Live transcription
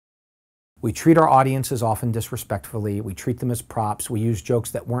We treat our audiences often disrespectfully. We treat them as props. We use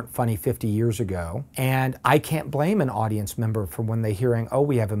jokes that weren't funny 50 years ago. And I can't blame an audience member for when they're hearing, oh,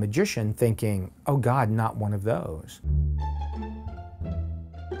 we have a magician, thinking, oh God, not one of those.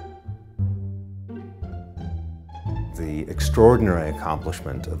 The extraordinary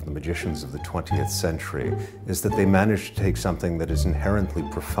accomplishment of the magicians of the 20th century is that they managed to take something that is inherently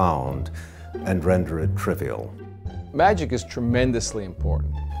profound and render it trivial. Magic is tremendously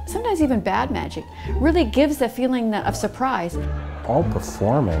important. Sometimes even bad magic really gives the feeling of surprise. All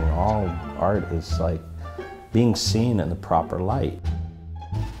performing, all art is like being seen in the proper light.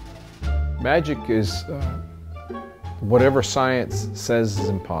 Magic is whatever science says is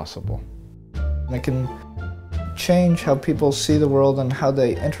impossible. It can change how people see the world and how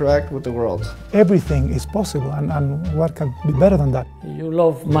they interact with the world. Everything is possible, and what can be better than that? You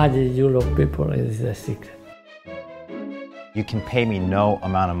love magic, you love people, is the secret. You can pay me no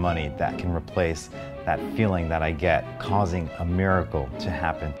amount of money that can replace that feeling that I get causing a miracle to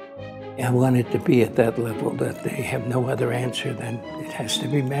happen. I want it to be at that level that they have no other answer than it has to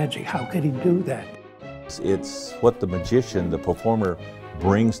be magic. How could he do that? It's what the magician, the performer,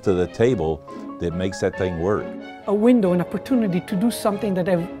 brings to the table that makes that thing work. A window, an opportunity to do something that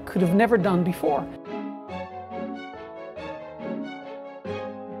I could have never done before.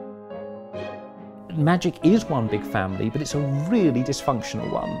 Magic is one big family, but it's a really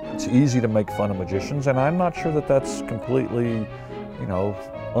dysfunctional one. It's easy to make fun of magicians, and I'm not sure that that's completely,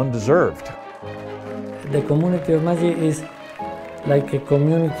 undeserved. The community of magic is like a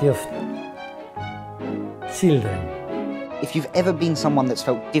community of children. If you've ever been someone that's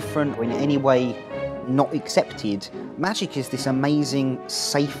felt different or in any way not accepted, magic is this amazing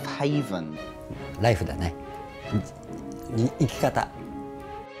safe haven. Life だね。生き方。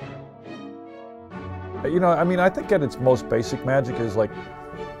I think at its most basic, magic is like,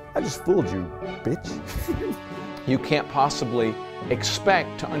 I just fooled you, bitch. You can't possibly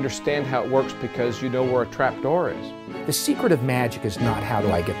expect to understand how it works because you know where a trap door is. The secret of magic is not how do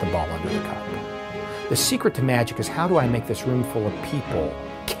I get the ball under the cup. The secret to magic is how do I make this room full of people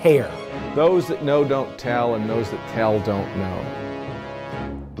care. Those that know don't tell, and those that tell don't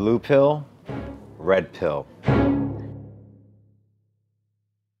know. Blue pill, red pill.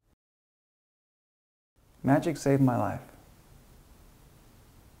 Magic saved my life.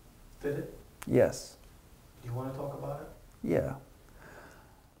 Did it? Yes. Do you want to talk about it? Yeah.